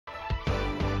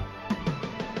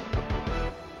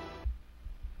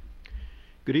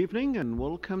Good evening and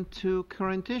welcome to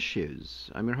Current Issues.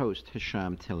 I'm your host,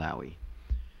 Hisham Tilawi.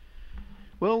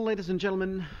 Well, ladies and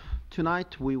gentlemen,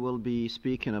 tonight we will be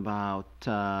speaking about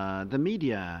the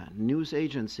media, news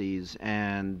agencies,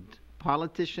 and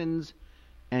politicians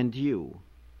and you.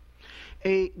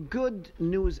 A good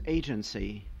news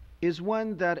agency is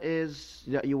one that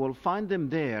you will find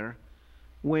them there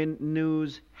when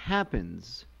news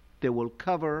happens. They will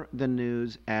cover the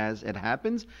news as it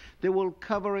happens. They will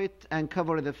cover it and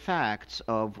cover the facts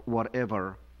of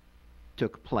whatever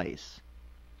took place.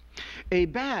 A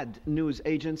bad news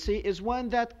agency is one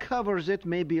that covers it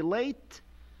maybe late,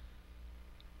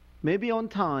 maybe on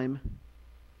time,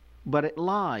 but it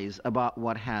lies about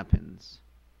what happens.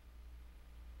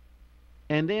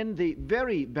 And then the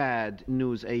very bad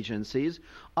news agencies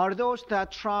are those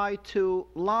that try to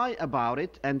lie about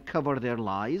it and cover their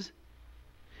lies.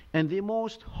 And the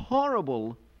most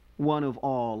horrible one of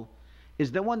all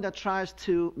is the one that tries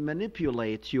to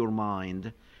manipulate your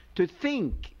mind to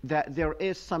think that there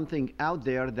is something out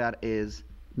there that is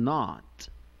not,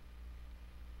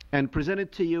 and present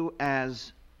it to you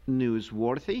as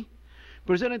newsworthy,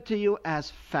 present it to you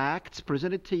as facts,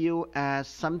 present it to you as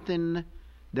something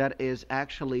that is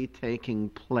actually taking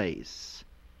place.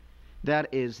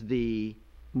 That is the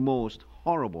most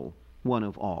horrible one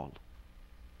of all.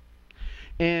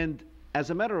 And as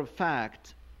a matter of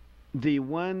fact, the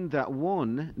one that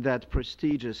won that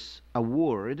prestigious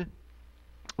award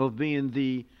of being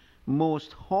the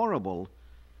most horrible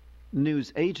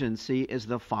news agency is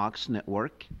the Fox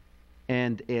Network,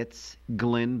 and it's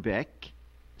Glenn Beck,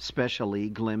 especially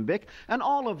Glenn Beck, and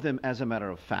all of them, as a matter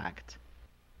of fact.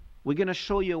 We're going to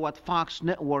show you what Fox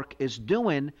Network is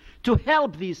doing to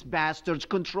help these bastards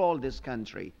control this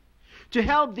country, to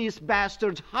help these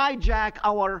bastards hijack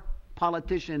our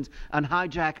politicians and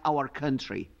hijack our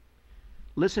country.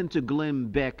 Listen to Glenn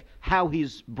Beck, how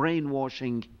he's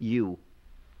brainwashing you.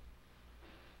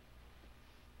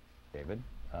 David,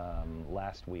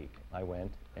 last week I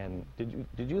went, and did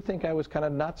you think I was kind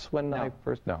of nuts when I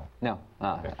first? No.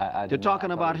 Okay. I They're talking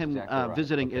about him exactly right.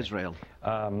 visiting Israel.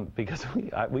 Because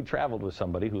we traveled with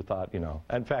somebody who thought,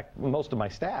 in fact, most of my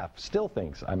staff still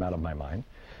thinks I'm out of my mind,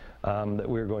 that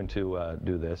we were going to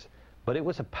do this. But it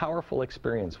was a powerful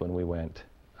experience when we went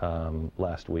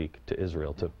last week to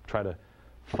Israel to try to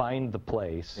find the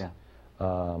place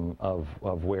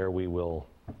of where we will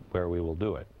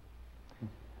do it.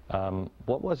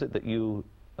 What was it that you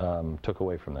took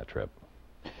away from that trip?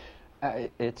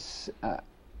 I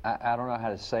don't know how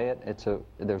to say it.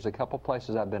 There's a couple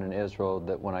places I've been in Israel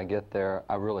that when I get there,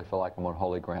 I really feel like I'm on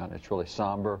holy ground. It's really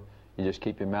somber. You just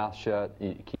keep your mouth shut,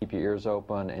 you keep your ears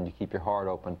open, and you keep your heart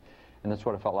open. And that's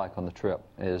what I felt like on the trip.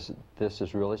 This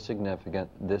is really significant.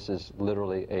 This is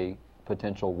literally a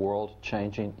potential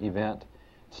world-changing event.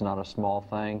 It's not a small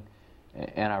thing.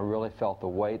 And I really felt the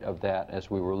weight of that as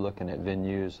we were looking at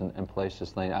venues and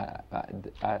places.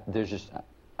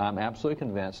 I'm absolutely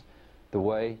convinced the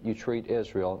way you treat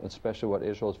Israel, especially what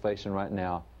Israel is facing right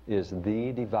now, is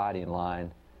the dividing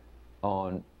line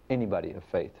on anybody of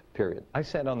faith, period. I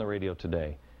said on the radio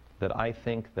today that I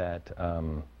think that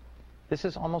this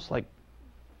is almost like,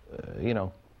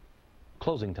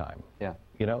 closing time. Yeah.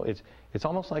 It's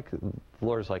almost like the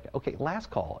Lord's like, okay, last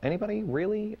call. Anybody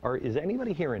really, or is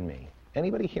anybody hearing me?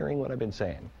 Anybody hearing what I've been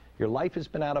saying? Your life has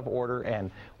been out of order, and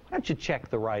why don't you check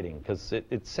the writing? Because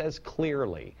it says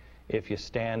clearly, if you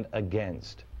stand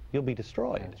against, you'll be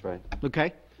destroyed. That's right.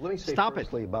 Okay? Let me say Stop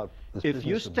firstly it. about this If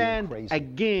you business of being stand crazy.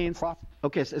 against...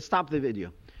 Okay, so stop the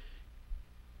video.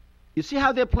 You see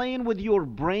how they're playing with your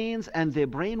brains and they're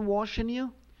brainwashing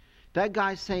you? That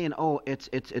guy's saying, oh, it's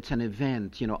an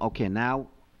event, Okay, now,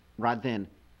 right then,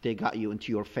 they got you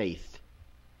into your faith.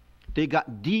 They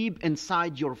got deep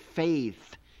inside your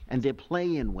faith, and they're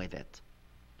playing with it.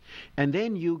 And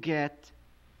then you get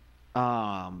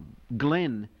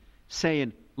Glenn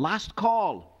saying, last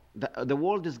call, the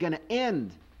world is going to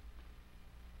end.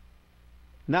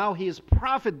 Now he is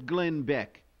Prophet Glenn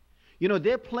Beck.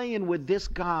 They're playing with this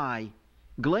guy,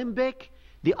 Glenn Beck.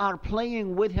 They are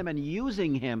playing with him and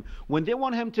using him. When they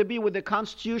want him to be with the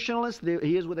constitutionalists,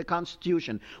 he is with the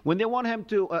Constitution. When they want him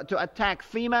to attack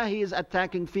FEMA, he is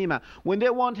attacking FEMA. When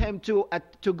they want him to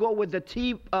go with the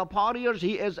Tea Partiers,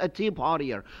 he is a Tea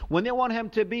Partier. When they want him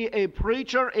to be a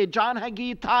preacher, a John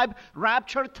Hagee type,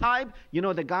 rapture type,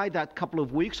 the guy that a couple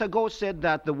of weeks ago said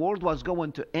that the world was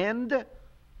going to end,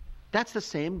 that's the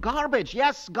same garbage.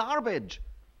 Yes, garbage.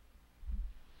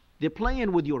 They're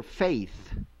playing with your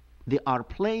faith. They are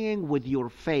playing with your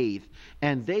faith,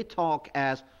 and they talk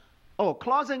as,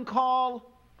 closing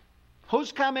call,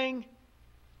 who's coming?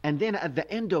 And then at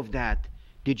the end of that,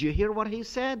 did you hear what he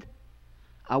said?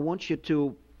 I want you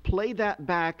to play that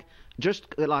back just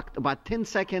like about 10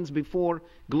 seconds before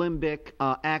Glenn Beck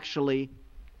actually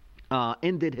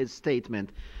ended his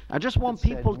statement. I just want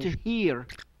people to hear.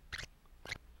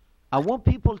 I want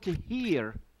people to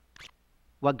hear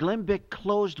what Glenn Beck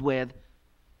closed with.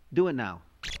 Do it now.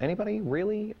 Anybody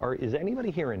really, or is anybody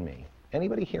hearing me?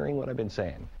 Anybody hearing what I've been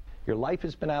saying? Your life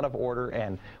has been out of order,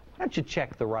 and why don't you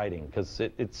check the writing? Because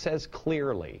it says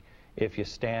clearly, if you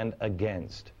stand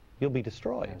against, you'll be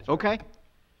destroyed. Okay.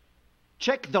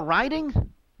 Check the writing?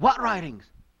 What writings?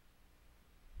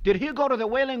 Did he go to the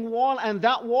Wailing Wall and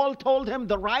that wall told him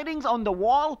the writings on the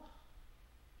wall?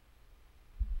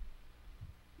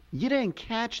 You didn't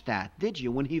catch that, did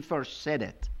you, when he first said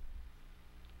it?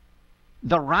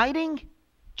 The writing?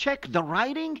 Check the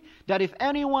writing that if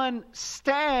anyone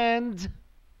stands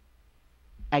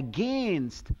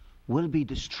against will be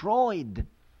destroyed.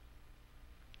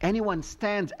 Anyone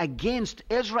stands against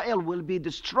Israel will be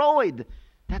destroyed.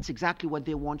 That's exactly what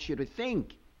they want you to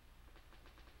think.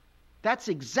 That's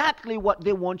exactly what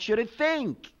they want you to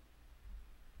think.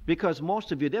 Because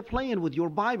most of you, they're playing with your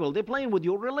Bible. They're playing with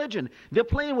your religion. They're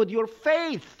playing with your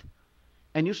faith.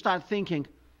 And you start thinking,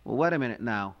 well, wait a minute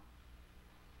now.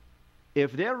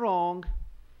 If they're wrong,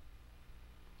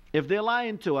 if they're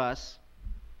lying to us,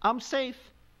 I'm safe.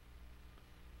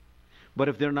 But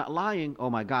if they're not lying, oh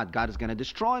my God, God is going to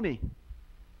destroy me.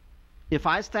 If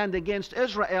I stand against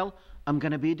Israel, I'm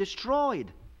going to be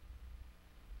destroyed.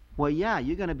 Well, yeah,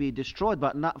 you're going to be destroyed,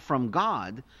 but not from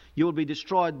God. You will be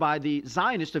destroyed by the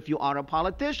Zionists if you are a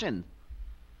politician.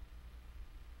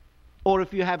 Or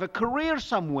if you have a career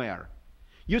somewhere.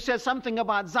 You said something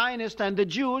about Zionists and the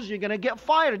Jews, you're going to get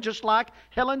fired, just like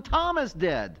Helen Thomas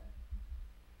did.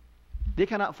 They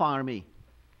cannot fire me.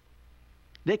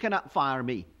 They cannot fire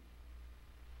me.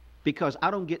 Because I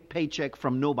don't get paycheck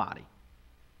from nobody.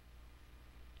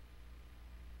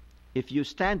 If you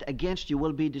stand against, you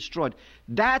will be destroyed.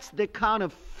 That's the kind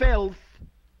of filth,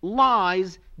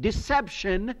 lies,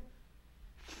 deception,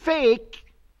 fake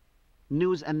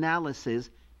news analysis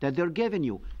that they're giving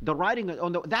you. The writing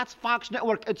on that's Fox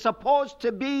Network. It's supposed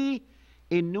to be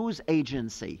a news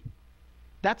agency.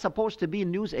 That's supposed to be a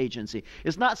news agency.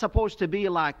 It's not supposed to be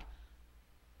like,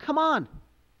 come on.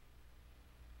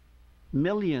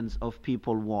 Millions of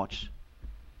people watch.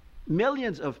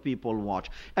 Millions of people watch.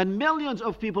 And millions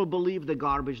of people believe the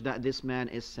garbage that this man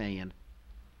is saying.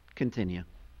 Continue.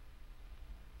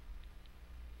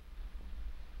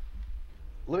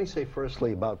 Let me say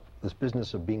firstly about this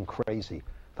business of being crazy.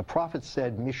 The prophet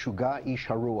said, Mishuga ish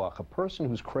haruach. A person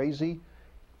who's crazy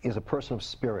is a person of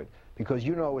spirit. Because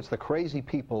you know it's the crazy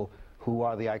people who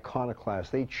are the iconoclasts.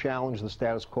 They challenge the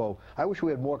status quo. I wish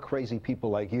we had more crazy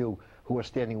people like you who are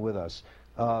standing with us.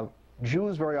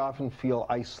 Jews very often feel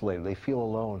isolated. They feel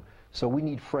alone. So we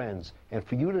need friends. And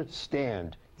for you to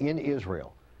stand in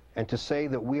Israel and to say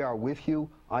that we are with you,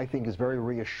 I think is very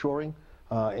reassuring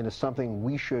and is something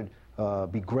we should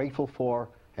be grateful for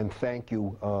and thank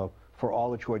you for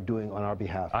all that you are doing on our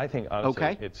behalf. I think, honestly,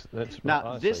 okay. That's now,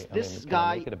 honestly, this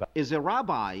guy is a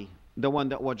rabbi, the one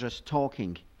that was just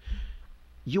talking.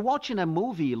 You're watching a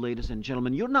movie, ladies and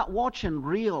gentlemen. You're not watching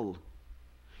real.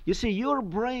 You see, your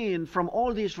brain from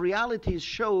all these reality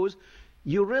shows,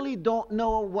 you really don't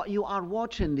know what you are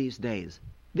watching these days.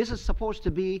 This is supposed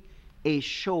to be a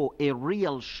show, a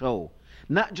real show,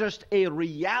 not just a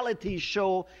reality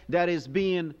show that is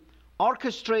being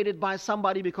orchestrated by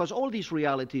somebody, because all these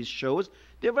reality shows,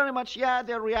 they're very much, yeah,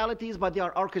 they're realities, but they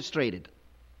are orchestrated.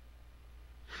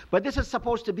 But this is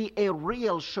supposed to be a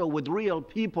real show with real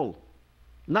people,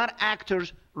 not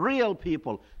actors, real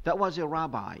people. That was a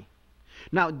rabbi.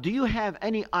 Now, do you have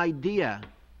any idea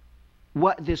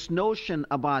what this notion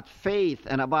about faith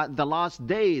and about the last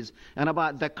days and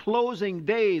about the closing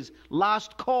days,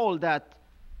 last call that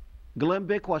Glenn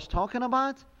Beck was talking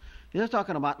about? He's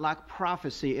talking about like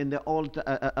prophecy in the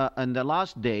in the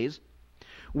last days,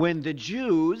 when the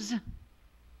Jews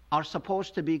are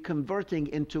supposed to be converting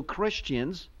into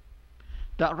Christians.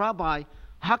 That rabbi,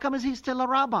 how come is he still a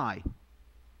rabbi?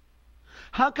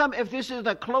 How come if this is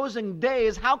the closing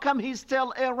days, how come he's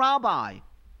still a rabbi?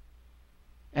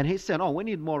 And he said, oh, we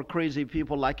need more crazy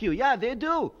people like you. Yeah, they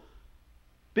do.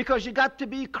 Because you got to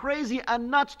be crazy and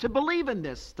nuts to believe in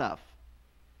this stuff.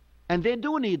 And they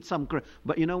do need some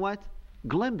but you know what?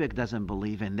 Glenn Beck doesn't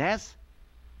believe in this.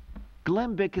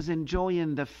 Glenn Beck is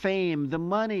enjoying the fame, the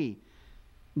money.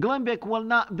 Glenn Beck will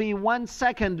not be 1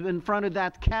 second in front of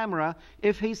that camera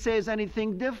if he says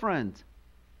anything different.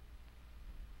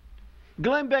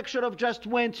 Glenn Beck should have just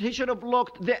he should have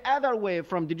looked the other way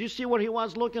from, did you see where he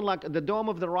was looking, like the Dome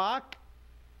of the Rock?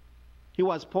 He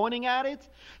was pointing at it.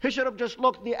 He should have just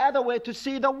looked the other way to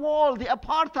see the wall, the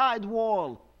apartheid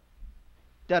wall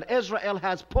that Israel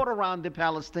has put around the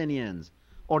Palestinians.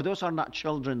 Or those are not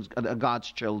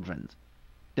God's children.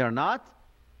 They're not.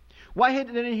 Why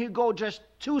didn't he go just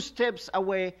 2 steps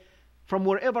away from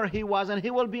wherever he was, and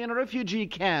he will be in a refugee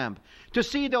camp to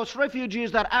see those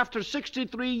refugees that after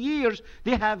 63 years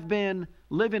they have been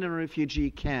living in a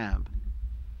refugee camp?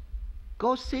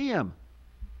 Go see him.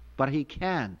 But he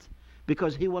can't,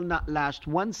 because he will not last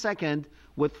 1 second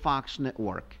with Fox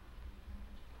Network.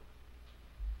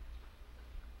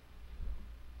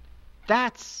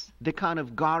 That's the kind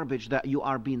of garbage that you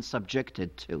are being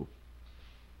subjected to.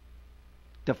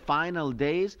 The final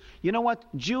days, you know what?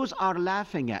 Jews are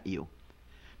laughing at you.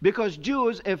 Because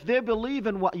Jews, if they believe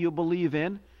in what you believe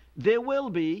in, they will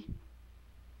be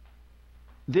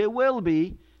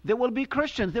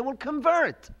Christians. They will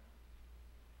convert.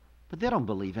 But they don't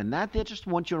believe in that. They just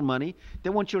want your money.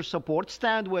 They want your support.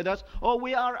 Stand with us. Oh,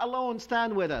 we are alone.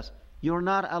 Stand with us. You're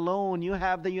not alone. You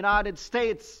have the United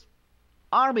States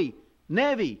Army,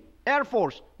 Navy, Air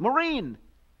Force, Marine.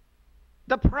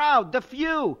 The proud, the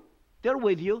few. They're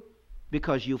with you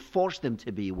because you forced them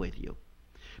to be with you.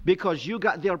 Because you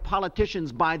got their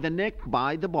politicians by the neck,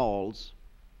 by the balls.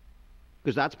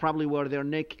 Because that's probably where their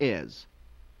neck is.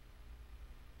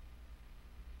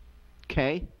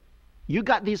 Okay? You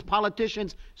got these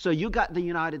politicians, so you got the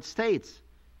United States.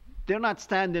 They're not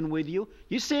standing with you.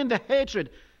 You see the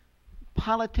hatred.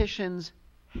 Politicians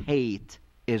hate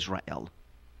Israel.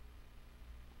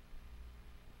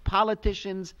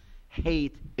 Politicians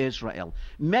hate Israel.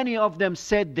 Many of them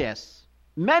said this.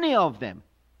 Many of them.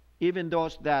 Even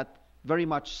those that very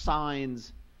much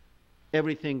signs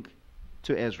everything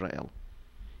to Israel.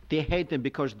 They hate them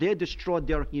because they destroyed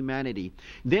their humanity.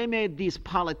 They made these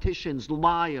politicians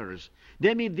liars.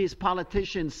 They made these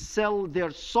politicians sell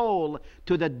their soul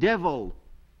to the devil.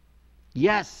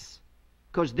 Yes,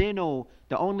 because they know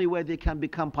the only way they can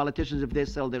become politicians is if they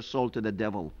sell their soul to the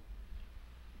devil.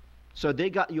 So they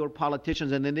got your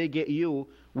politicians, and then they get you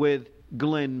with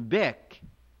Glenn Beck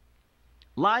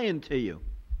lying to you.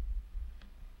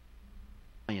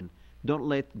 Don't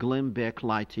let Glenn Beck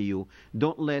lie to you.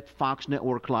 Don't let Fox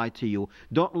Network lie to you.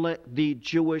 Don't let the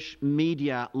Jewish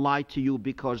media lie to you,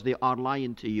 because they are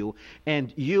lying to you.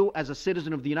 And you, as a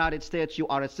citizen of the United States, you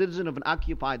are a citizen of an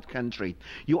occupied country.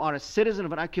 You are a citizen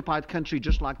of an occupied country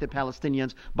just like the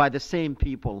Palestinians, by the same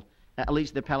people. At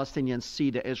least the Palestinians see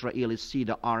the Israelis, see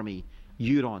the army.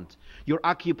 You don't. You're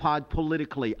occupied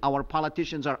politically. Our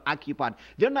politicians are occupied.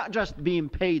 They're not just being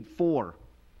paid for.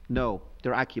 No,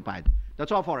 they're occupied.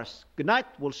 That's all for us. Good night.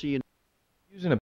 We'll see you.